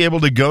think I'll be able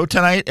to go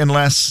tonight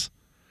unless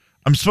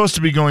I'm supposed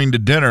to be going to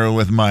dinner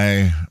with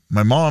my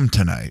mom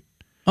tonight.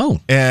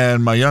 Oh.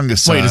 And my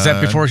youngest son. Wait, is that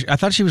before? I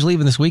thought she was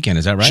leaving this weekend.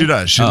 Is that right? She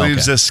does. She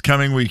leaves okay. this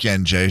coming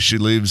weekend, Jay. She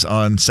leaves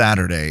on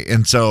Saturday.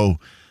 And so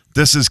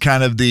this is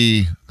kind of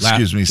the,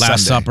 Sunday.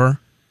 Last supper?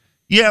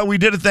 Yeah, we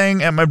did a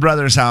thing at my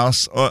brother's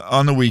house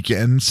on the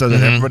weekend so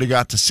that everybody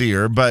got to see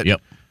her. But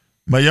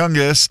my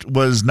youngest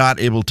was not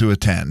able to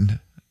attend.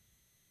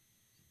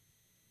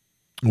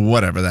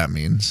 Whatever that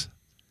means.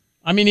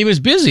 I mean, he was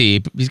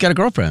busy. He's got a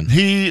girlfriend.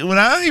 He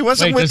wasn't with his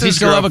girlfriend. Does he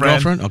still have a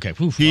girlfriend? Okay.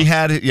 Oof. He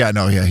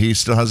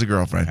still has a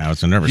girlfriend. I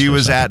was nervous. He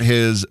was at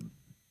his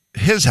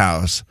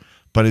house,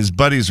 but his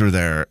buddies were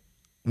there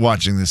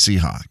watching the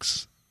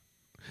Seahawks.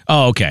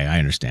 Oh, okay. I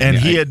understand. And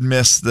he had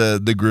missed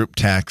the group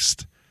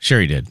text.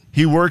 Sure he did.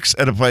 He works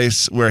at a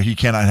place where he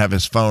cannot have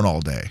his phone all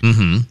day.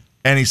 Mm-hmm.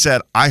 And he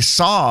said, I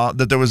saw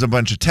that there was a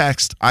bunch of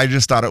text. I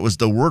just thought it was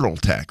the Wordle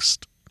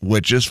text.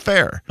 Which is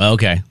fair.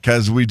 Okay.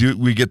 Because we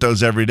get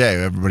those every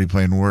day, everybody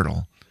playing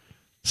Wordle.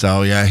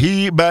 So,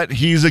 yeah, but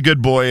he's a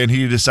good boy, and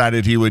he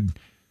decided he would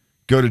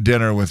go to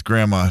dinner with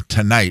Grandma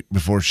tonight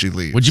before she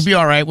leaves. Would you be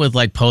all right with,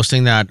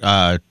 posting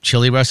that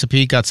chili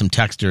recipe? Got some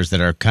texters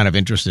that are kind of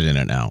interested in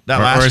it now.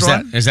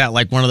 Is that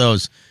like one of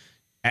those,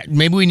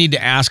 maybe we need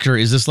to ask her,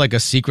 is this like a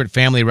secret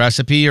family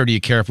recipe, or do you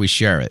care if we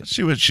share it? Let's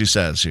see what she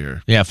says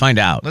here. Yeah, find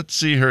out. Let's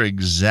see her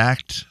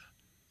exact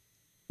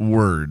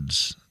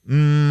words.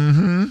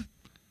 Mm-hmm.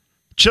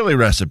 Chili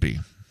recipe.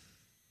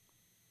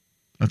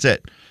 That's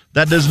it.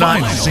 That does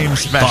not seem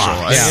special.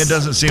 It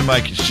doesn't seem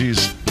like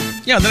she's...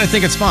 Yeah, then I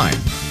think it's fine.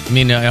 I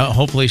mean,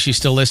 hopefully she's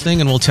still listening,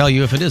 and we'll tell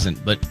you if it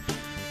isn't. But,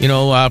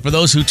 for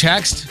those who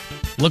text,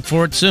 look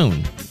for it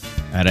soon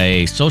at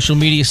a social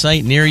media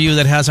site near you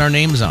that has our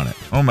names on it.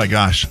 Oh, my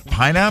gosh.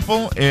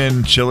 Pineapple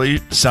in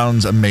chili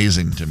sounds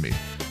amazing to me.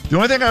 The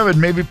only thing I would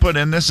maybe put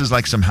in this is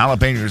like some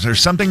jalapenos or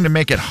something to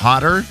make it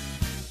hotter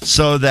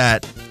so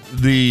that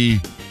the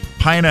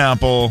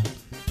pineapple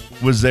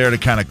was there to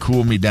kind of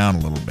cool me down a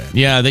little bit.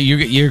 Yeah, that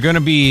you're going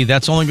to be.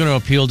 That's only going to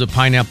appeal to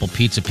pineapple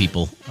pizza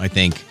people, I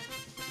think.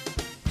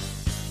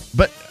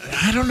 But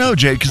I don't know,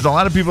 Jay, because a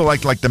lot of people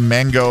like the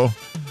mango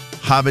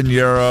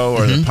habanero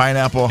or the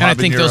pineapple habanero. And I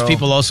think those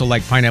people also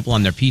like pineapple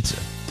on their pizza.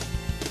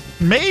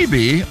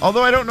 Maybe,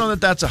 although I don't know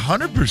that that's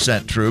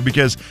 100% true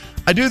because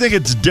I do think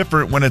it's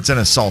different when it's in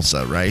a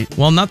salsa, right?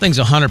 Well, nothing's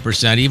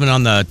 100%. Even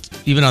on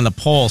the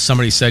poll,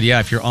 somebody said, yeah,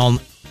 if you're all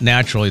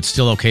natural, it's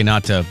still okay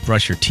not to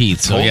brush your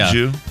teeth.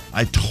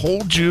 I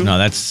told you. No,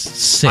 that's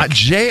sick.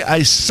 Jay,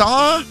 I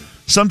saw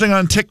something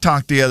on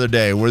TikTok the other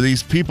day where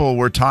these people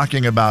were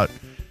talking about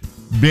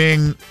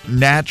being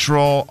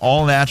natural,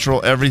 all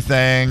natural,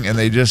 everything, and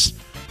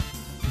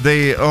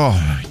oh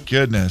my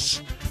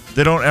goodness.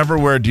 They don't ever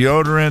wear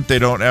deodorant. They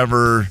don't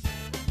ever,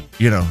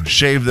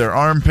 shave their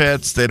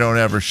armpits. They don't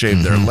ever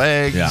shave their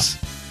legs.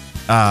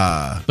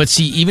 Yeah. But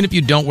see, even if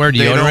you don't wear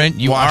deodorant,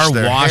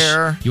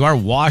 you are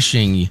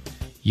washing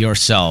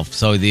yourself,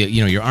 so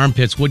your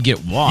armpits would get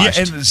washed.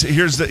 Yeah, and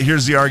here's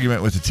the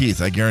argument with the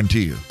teeth. I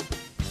guarantee you,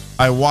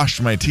 I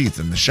washed my teeth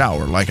in the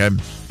shower. Like I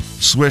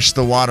swish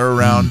the water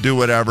around, do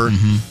whatever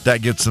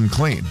that gets them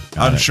clean.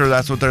 I'm sure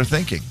that's what they're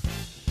thinking.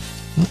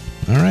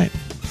 All right.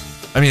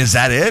 I mean, is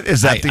that it?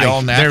 Is that the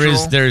all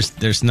natural?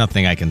 There's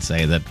nothing I can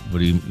say that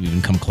would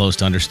even come close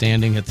to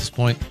understanding at this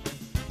point.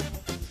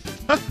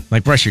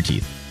 Like brush your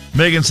teeth.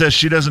 Megan says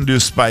she doesn't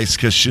do spice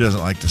because she doesn't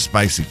like the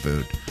spicy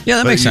food. Yeah,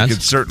 that makes sense. You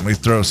could certainly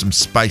throw some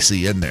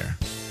spicy in there.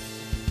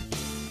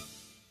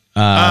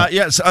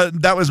 Yes,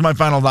 that was my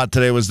final thought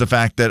today was the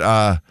fact that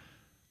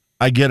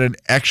I get an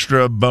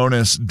extra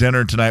bonus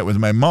dinner tonight with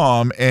my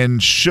mom.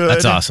 And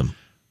That's awesome.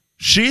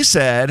 She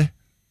said,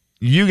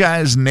 you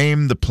guys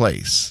name the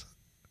place.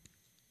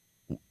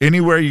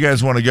 Anywhere you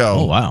guys want to go.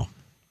 Oh, wow.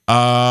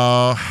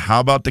 How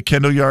about the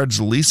Kendall Yards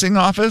leasing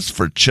office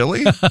for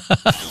chili?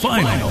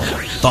 Final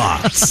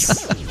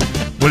thoughts.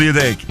 What do you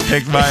think?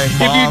 Take my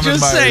mom and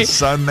my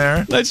son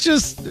there? Let's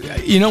just,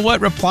 you know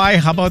what? Reply,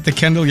 how about the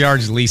Kendall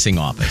Yards leasing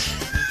office?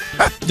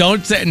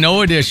 Don't say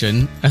no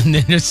addition, and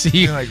then just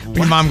see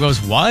your mom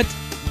goes, what?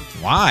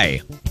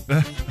 Why?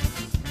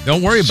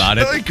 Don't worry about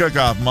it. Chili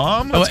cook-off,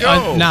 Mom. Let's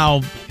go.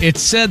 Now, it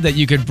said that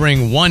you could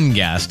bring one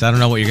guest. I don't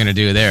know what you're going to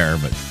do there,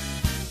 but...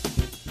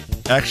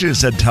 Actually, it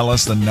said tell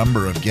us the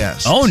number of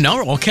guests. Oh,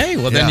 no. Okay.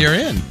 Well, then you're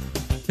in.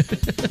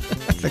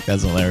 I think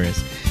that's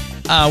hilarious.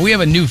 We have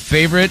a new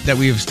favorite that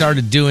we've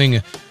started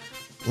doing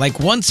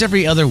like once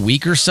every other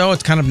week or so.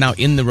 It's kind of now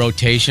in the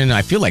rotation.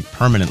 I feel like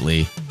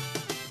permanently.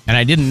 And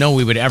I didn't know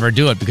we would ever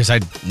do it because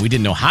we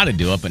didn't know how to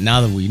do it. But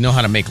now that we know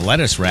how to make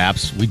lettuce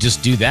wraps, we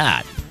just do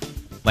that.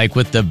 Like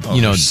with the,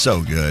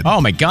 so good. Oh,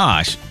 my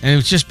gosh. And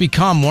it's just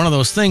become one of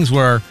those things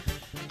where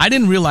I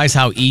didn't realize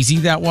how easy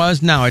that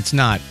was. Now, it's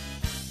not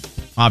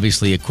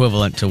obviously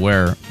equivalent to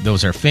where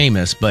those are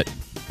famous, but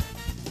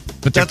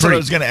that's what I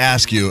was going to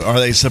ask you. Are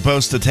they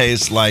supposed to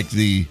taste like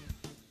the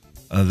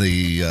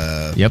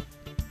Yep,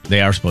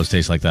 they are supposed to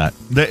taste like that.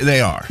 They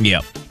are.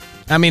 Yep.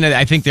 I mean,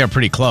 I think they're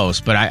pretty close,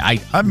 but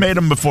I've made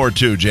them before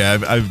too, Jay.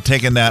 I've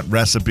taken that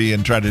recipe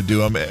and tried to do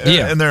them,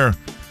 and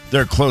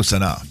they're close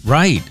enough.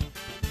 Right.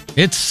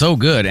 It's so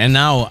good, and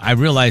now I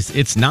realize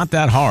it's not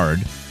that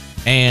hard,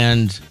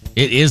 and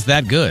it is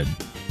that good.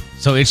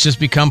 So it's just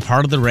become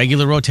part of the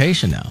regular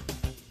rotation now.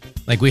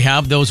 Like we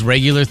have those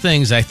regular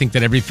things I think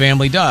that every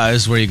family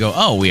does, where you go,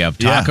 oh, we have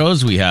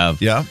tacos, we have,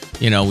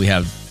 we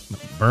have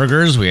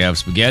burgers, we have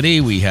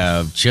spaghetti, we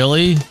have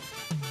chili,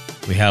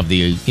 we have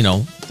the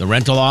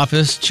rental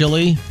office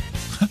chili,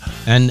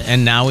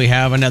 and now we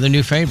have another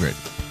new favorite.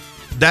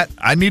 That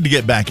I need to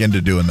get back into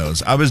doing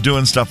those. I was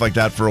doing stuff like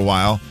that for a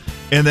while,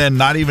 and then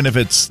not even if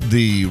it's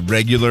the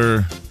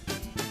regular,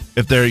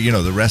 if they're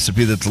the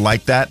recipe that's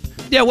like that.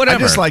 Yeah, whatever. I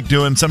just like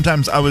doing.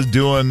 Sometimes I was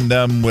doing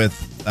them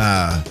with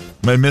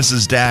my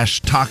Mrs. Dash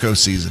taco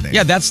seasoning.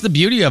 Yeah, that's the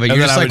beauty of it. You're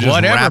just like,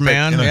 whatever,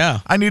 man. Yeah.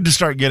 I need to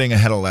start getting a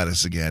head of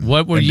lettuce again.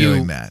 What were you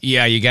doing that?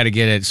 Yeah, you got to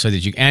get it so that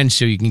you can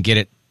get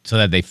it so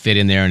that they fit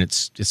in there, and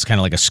it's kind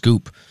of like a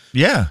scoop.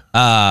 Yeah.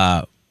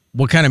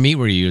 What kind of meat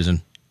were you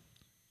using?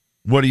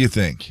 What do you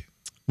think?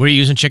 Were you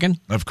using chicken?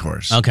 Of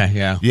course. Okay,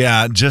 yeah.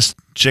 Yeah, just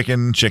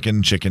chicken.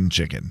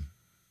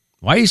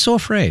 Why are you so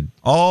afraid?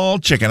 All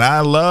chicken. I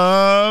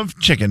love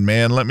chicken,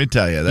 man. Let me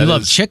tell you. You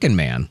love chicken,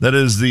 man. That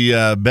is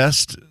the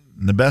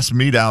best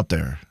meat out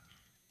there.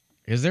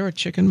 Is there a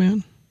chicken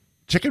man?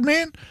 Chicken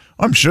man?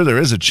 I'm sure there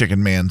is a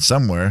chicken man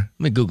somewhere.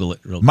 Let me Google it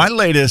real quick. My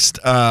latest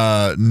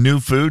new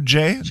food,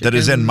 Jay, that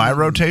is in my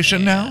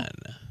rotation now,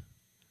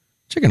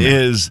 chicken man,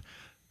 is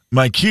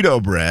my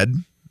keto bread,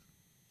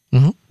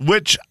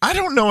 which I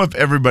don't know if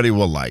everybody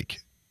will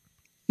like.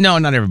 No,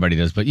 not everybody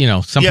does, but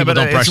some people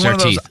don't brush their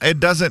teeth.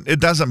 It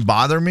doesn't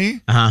bother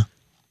me.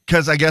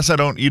 Because I guess I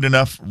don't eat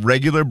enough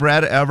regular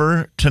bread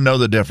ever to know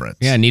the difference.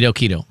 Yeah, Neato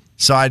Keto.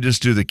 So I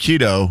just do the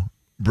keto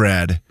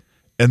bread,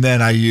 and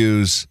then I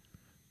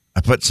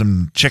put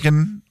some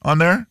chicken on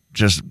there,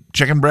 just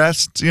chicken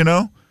breasts,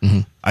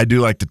 I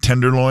do like the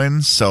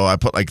tenderloins, so I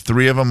put like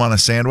 3 of them on a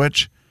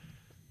sandwich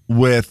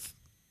with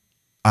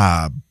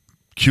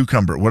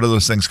cucumber. What are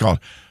those things called?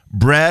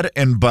 Bread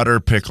and butter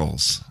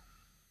pickles.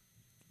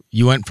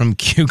 You went from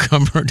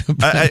cucumber to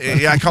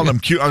I called them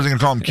I was going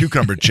to call them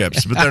cucumber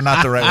chips, but they're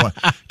not the right one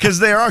because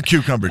they are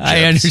cucumber chips.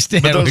 I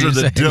understand, but those what are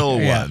the saying. dill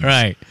Yeah, ones.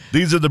 right?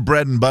 These are the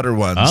bread and butter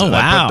ones. Oh, and wow!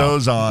 I put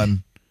those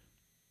on.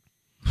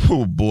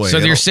 Oh boy! So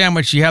your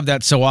sandwich, you have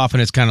that so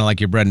often, it's kind of like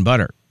your bread and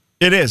butter.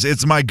 It is.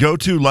 It's my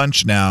go-to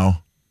lunch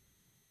now.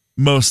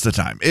 Most of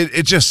the time,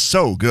 it's just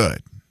so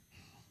good.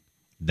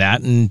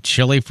 That and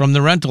chili from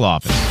the rental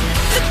office.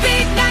 The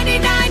big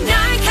 99.9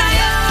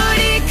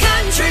 Coyote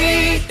Country.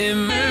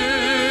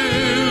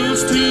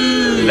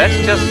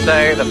 Let's just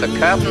say that the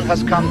curtain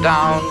has come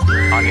down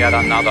on yet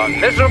another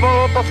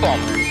miserable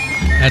performance.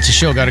 That's the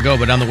show. Got to go.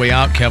 But on the way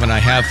out, Kevin, I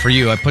have for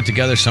you. I put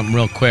together something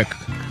real quick.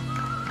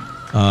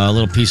 A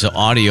little piece of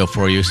audio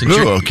for you. Since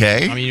Ooh,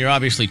 okay. I mean, you're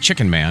obviously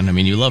chicken man. I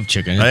mean, you love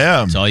chicken. I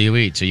am. It's all you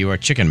eat. So you are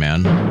chicken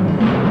man.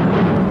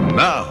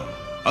 Now,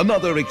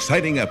 another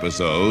exciting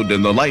episode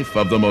in the life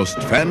of the most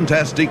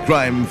fantastic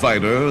crime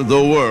fighter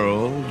the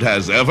world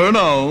has ever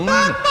known.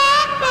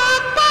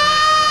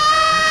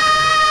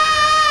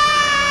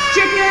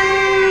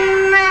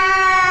 Chicken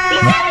Man!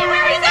 He's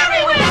everywhere! He's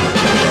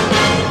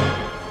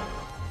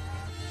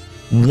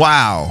everywhere!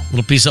 Wow.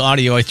 Little piece of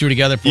audio I threw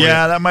together for you.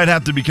 Yeah, that might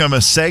have to become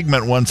a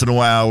segment once in a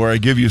while where I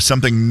give you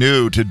something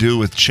new to do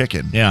with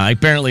chicken. Yeah,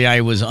 apparently I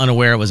was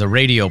unaware it was a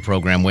radio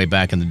program way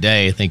back in the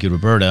day. Thank you,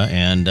 Roberta.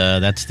 And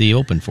that's the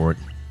open for it.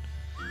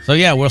 So,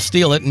 yeah, we'll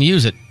steal it and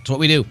use it. That's what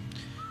we do.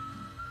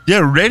 Yeah,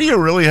 radio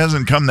really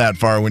hasn't come that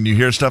far when you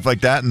hear stuff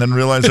like that and then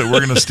realize that we're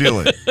going to steal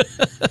it.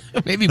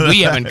 Maybe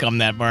we haven't come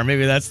that far.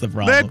 Maybe that's the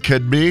problem. That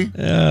could be.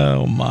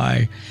 Oh,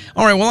 my.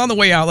 All right, well, on the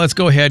way out, let's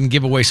go ahead and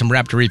give away some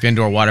Raptor Reef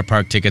Indoor Water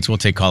Park tickets. We'll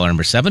take caller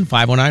number 7,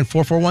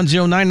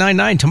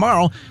 509-441-0999.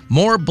 Tomorrow,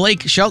 more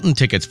Blake Shelton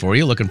tickets for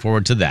you. Looking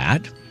forward to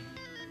that.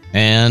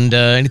 And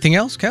anything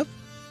else, Kev?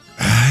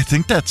 I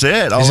think that's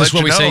it. Is this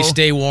where we say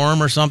stay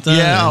warm or something?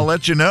 Yeah, I'll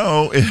let you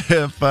know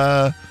if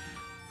I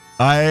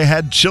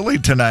had chili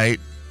tonight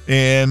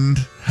and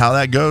how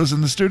that goes in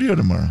the studio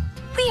tomorrow.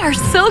 We are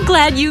so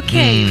glad you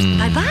came.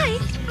 Bye-bye.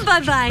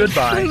 Bye-bye.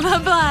 Goodbye.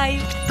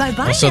 Bye-bye.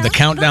 Bye-bye. So the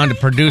countdown to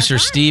producer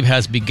Steve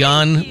has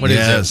begun. What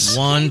is it?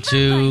 1,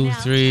 2,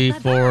 3,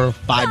 4,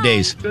 5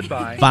 days.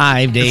 Goodbye.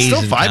 5 days. It's still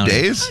and 5 counting.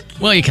 days?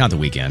 Well, you count the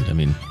weekend. I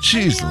mean,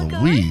 jeez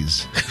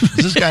Louise.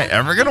 Is this guy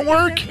ever going to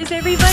work? Is everybody